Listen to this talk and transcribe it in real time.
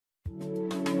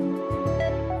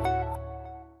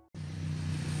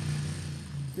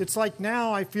It's like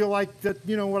now I feel like that,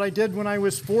 what I did when I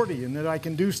was 40, and that I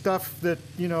can do stuff that,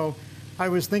 I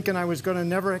was thinking I was going to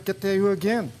never get to do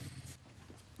again.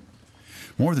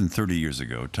 More than 30 years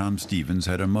ago, Tom Stevens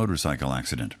had a motorcycle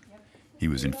accident. He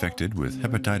was infected with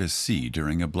hepatitis C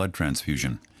during a blood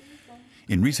transfusion.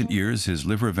 In recent years, his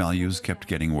liver values kept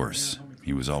getting worse.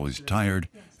 He was always tired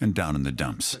and down in the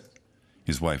dumps.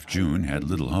 His wife, June, had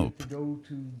little hope.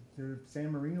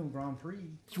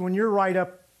 When you're right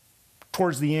up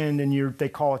towards the end and they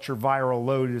call it your viral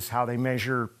load is how they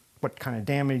measure what kind of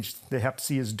damage the hep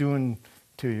C is doing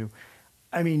to you.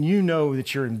 I mean, you know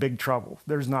that you're in big trouble.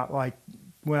 There's not like,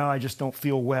 well, I just don't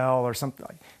feel well or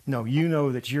something. No, you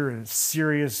know that you're in a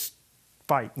serious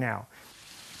fight now.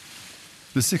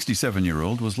 The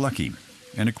 67-year-old was lucky.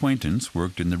 An acquaintance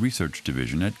worked in the research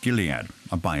division at Gilead,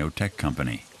 a biotech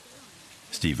company.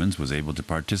 Stevens was able to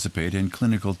participate in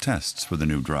clinical tests for the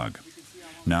new drug.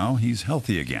 Now he's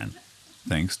healthy again,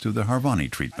 thanks to the Harvoni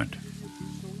treatment.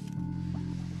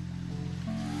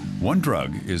 One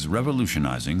drug is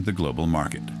revolutionizing the global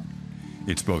market.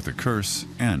 It's both a curse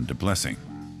and a blessing.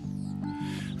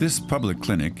 This public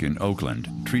clinic in Oakland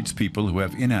treats people who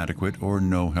have inadequate or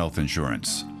no health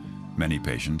insurance. Many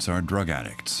patients are drug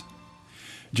addicts.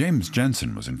 James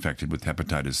Jensen was infected with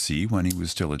hepatitis C when he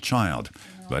was still a child,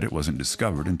 but it wasn't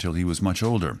discovered until he was much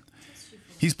older.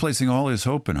 He's placing all his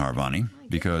hope in Harvoni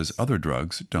because other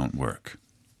drugs don't work.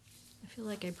 I feel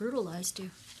like I brutalized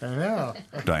you. I know.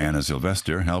 Diana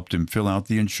Sylvester helped him fill out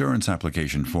the insurance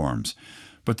application forms,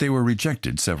 but they were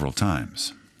rejected several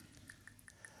times.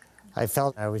 I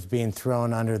felt I was being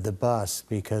thrown under the bus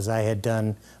because I had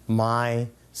done my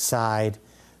side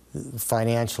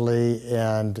financially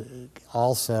and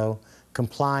also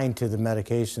complying to the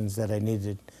medications that I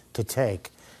needed to take.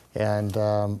 And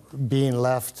being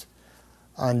left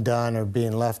undone or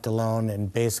being left alone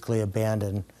and basically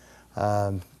abandoned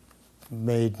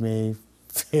made me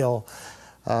feel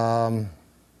alone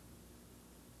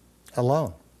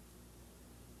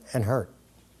and hurt.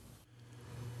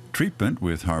 Treatment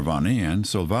with Harvoni and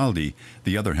Sovaldi,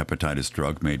 the other hepatitis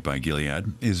drug made by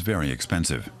Gilead, is very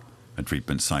expensive. A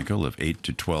treatment cycle of 8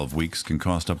 to 12 weeks can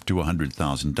cost up to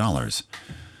 $100,000.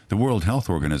 The World Health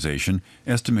Organization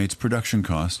estimates production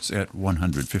costs at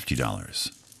 $150.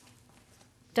 It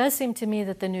does seem to me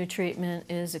that the new treatment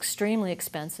is extremely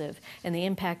expensive, and the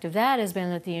impact of that has been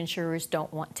that the insurers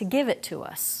don't want to give it to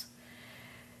us.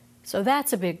 So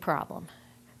that's a big problem.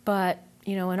 But,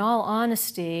 in all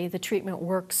honesty, the treatment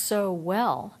works so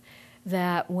well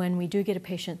that when we do get a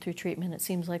patient through treatment, it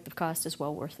seems like the cost is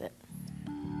well worth it.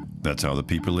 That's how the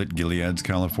people at Gilead's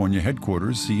California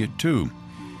headquarters see it too.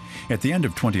 At the end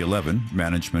of 2011,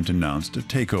 management announced a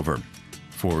takeover.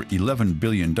 For $11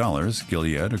 billion,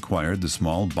 Gilead acquired the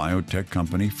small biotech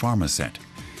company Pharmasset.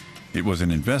 It was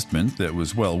an investment that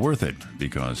was well worth it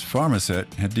because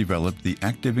Pharmasset had developed the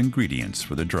active ingredients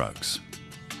for the drugs.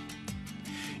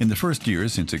 In the first year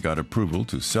since it got approval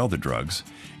to sell the drugs,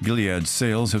 Gilead's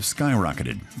sales have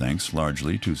skyrocketed, thanks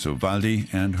largely to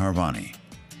Sovaldi and Harvoni.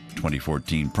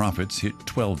 2014 profits hit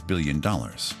 $12 billion.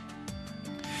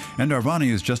 And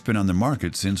Harvoni has just been on the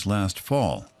market since last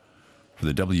fall. For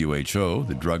the WHO,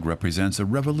 the drug represents a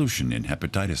revolution in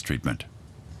hepatitis treatment.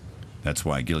 That's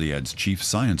why Gilead's chief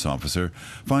science officer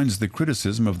finds the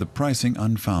criticism of the pricing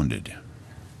unfounded.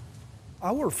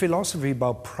 Our philosophy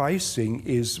about pricing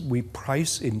is we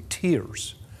price in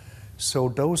tiers. So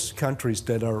those countries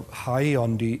that are high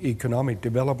on the economic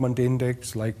development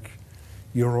index, like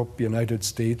Europe, United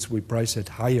States, we price it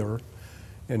higher.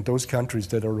 And those countries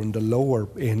that are on the lower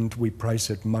end, we price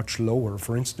it much lower.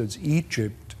 For instance,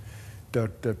 Egypt,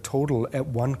 the total at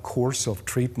one course of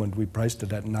treatment, we priced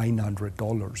it at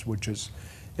 $900, which is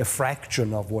a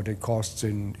fraction of what it costs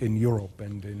in Europe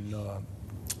and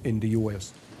in the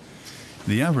US.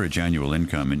 The average annual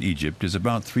income in Egypt is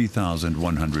about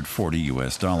 $3,140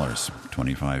 US.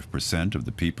 25% of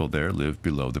the people there live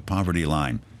below the poverty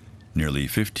line. Nearly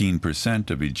 15%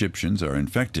 of Egyptians are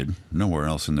infected. Nowhere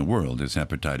else in the world is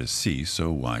hepatitis C so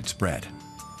widespread.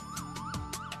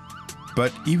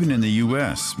 But even in the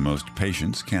U.S., most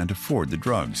patients can't afford the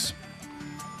drugs.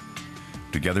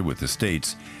 Together with the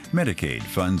states, Medicaid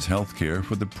funds health care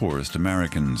for the poorest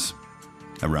Americans.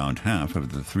 Around half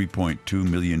of the 3.2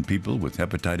 million people with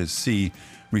hepatitis C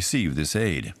receive this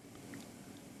aid.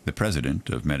 The president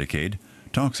of Medicaid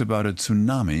talks about a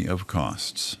tsunami of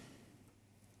costs.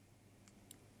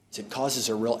 It causes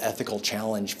a real ethical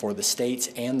challenge for the states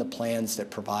and the plans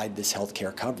that provide this health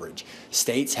care coverage.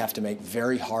 States have to make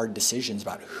very hard decisions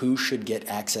about who should get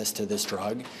access to this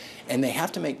drug, and they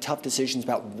have to make tough decisions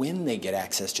about when they get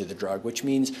access to the drug, which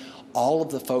means all of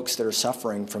the folks that are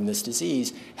suffering from this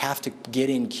disease have to get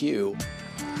in queue.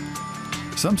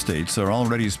 Some states are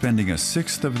already spending a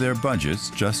sixth of their budgets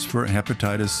just for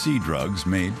hepatitis C drugs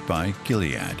made by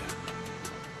Gilead.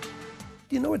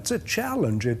 You know, it's a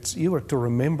challenge. You have to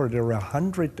remember there are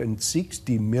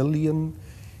 160 million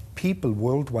people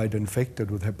worldwide infected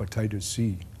with hepatitis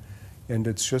C. And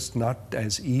it's just not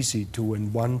as easy to,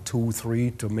 in 1, 2,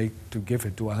 3, to give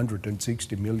it to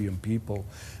 160 million people.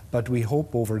 But we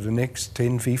hope over the next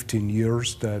 10, 15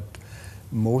 years that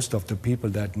most of the people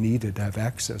that need it have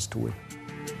access to it.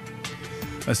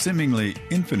 A seemingly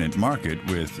infinite market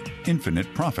with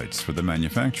infinite profits for the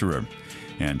manufacturer.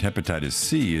 And hepatitis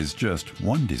C is just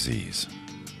one disease.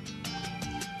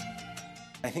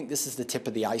 I think this is the tip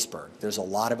of the iceberg. There's a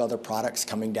lot of other products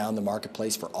coming down the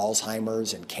marketplace for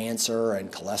Alzheimer's and cancer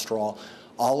and cholesterol,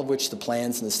 all of which the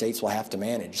plans in the states will have to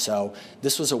manage. So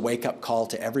this was a wake-up call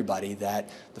to everybody that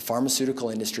the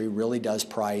pharmaceutical industry really does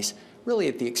price, really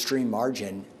at the extreme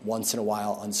margin, once in a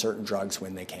while on certain drugs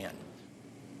when they can.